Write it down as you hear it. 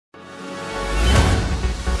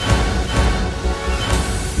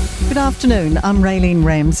Good afternoon, I'm Raylene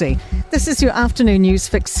Ramsey. This is your afternoon news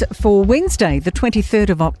fix for Wednesday, the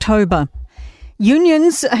 23rd of October.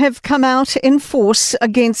 Unions have come out in force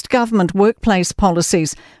against government workplace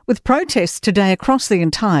policies, with protests today across the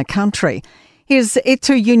entire country. Here's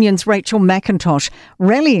Etu Union's Rachel McIntosh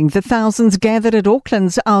rallying the thousands gathered at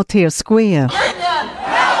Auckland's Aotea Square.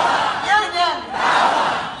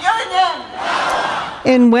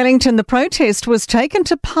 In Wellington, the protest was taken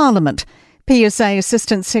to Parliament. PSA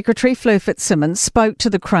Assistant Secretary Fleur Fitzsimmons spoke to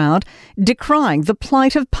the crowd, decrying the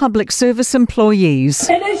plight of public service employees.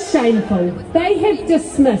 It is shameful. They have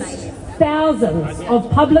dismissed thousands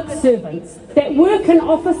of public servants that work in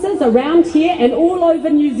offices around here and all over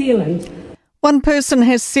New Zealand. One person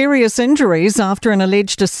has serious injuries after an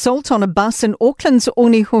alleged assault on a bus in Auckland's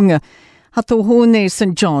Onehunga. Hatohone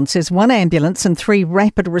St John says one ambulance and 3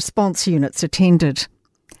 rapid response units attended.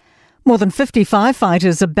 More than 50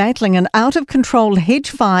 firefighters are battling an out-of-control hedge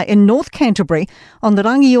fire in North Canterbury on the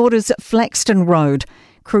Rangiora's Flaxton Road.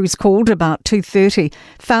 Crews called about 2:30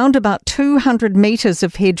 found about 200 metres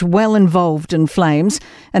of hedge well involved in flames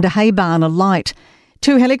and a hay barn alight.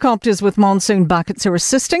 2 helicopters with monsoon buckets are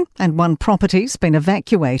assisting and 1 property's been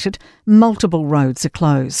evacuated. Multiple roads are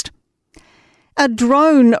closed. A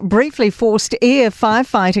drone briefly forced air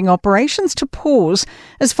firefighting operations to pause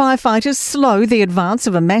as firefighters slow the advance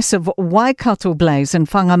of a massive Waikato blaze in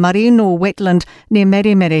Whangamarino wetland near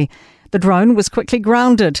Meremere. The drone was quickly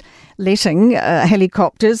grounded, letting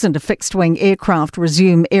helicopters and a fixed-wing aircraft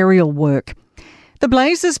resume aerial work. The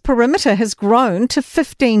blaze's perimeter has grown to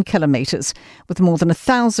 15 kilometres, with more than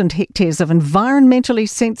 1,000 hectares of environmentally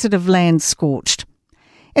sensitive land scorched.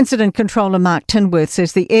 Incident controller Mark Tinworth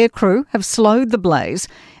says the air crew have slowed the blaze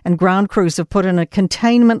and ground crews have put in a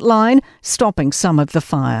containment line, stopping some of the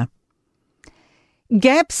fire.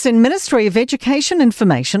 Gaps in Ministry of Education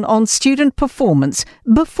information on student performance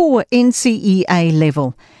before NCEA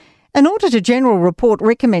level. An Auditor General report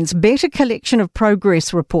recommends better collection of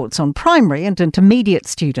progress reports on primary and intermediate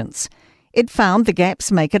students. It found the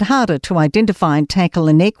gaps make it harder to identify and tackle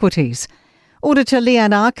inequities. Auditor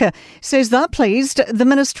Leanne Archer says they're pleased the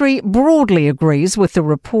Ministry broadly agrees with the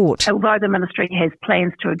report. Although the Ministry has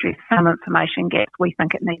plans to address some information gaps, we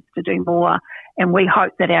think it needs to do more, and we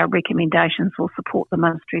hope that our recommendations will support the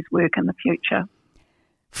Ministry's work in the future.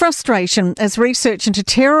 Frustration as research into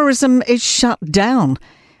terrorism is shut down.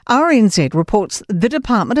 RNZ reports the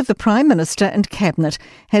Department of the Prime Minister and Cabinet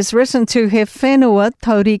has written to He Whenua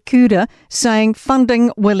Taurikura saying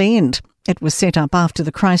funding will end. It was set up after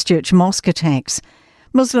the Christchurch mosque attacks.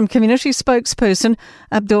 Muslim community spokesperson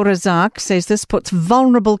Abdul Razak says this puts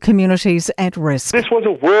vulnerable communities at risk. This was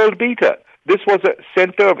a world beater. This was a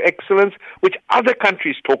centre of excellence which other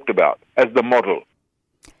countries talked about as the model.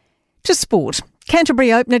 To sport.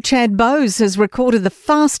 Canterbury opener Chad Bowes has recorded the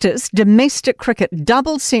fastest domestic cricket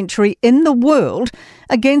double century in the world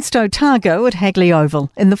against Otago at Hagley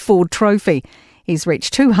Oval in the Ford Trophy. He's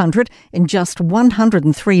reached 200 in just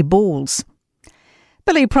 103 balls.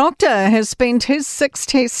 Billy Proctor has spent his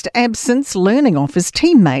 6-test absence learning off his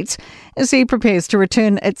teammates as he prepares to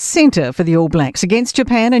return at centre for the All Blacks against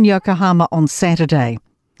Japan in Yokohama on Saturday.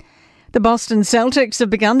 The Boston Celtics have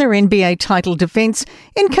begun their NBA title defence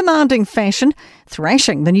in commanding fashion,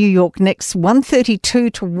 thrashing the New York Knicks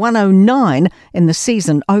 132-109 in the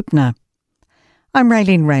season opener. I'm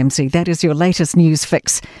Raylene Ramsey. That is your latest news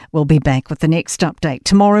fix. We'll be back with the next update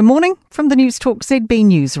tomorrow morning from the Newstalk ZB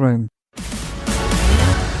newsroom.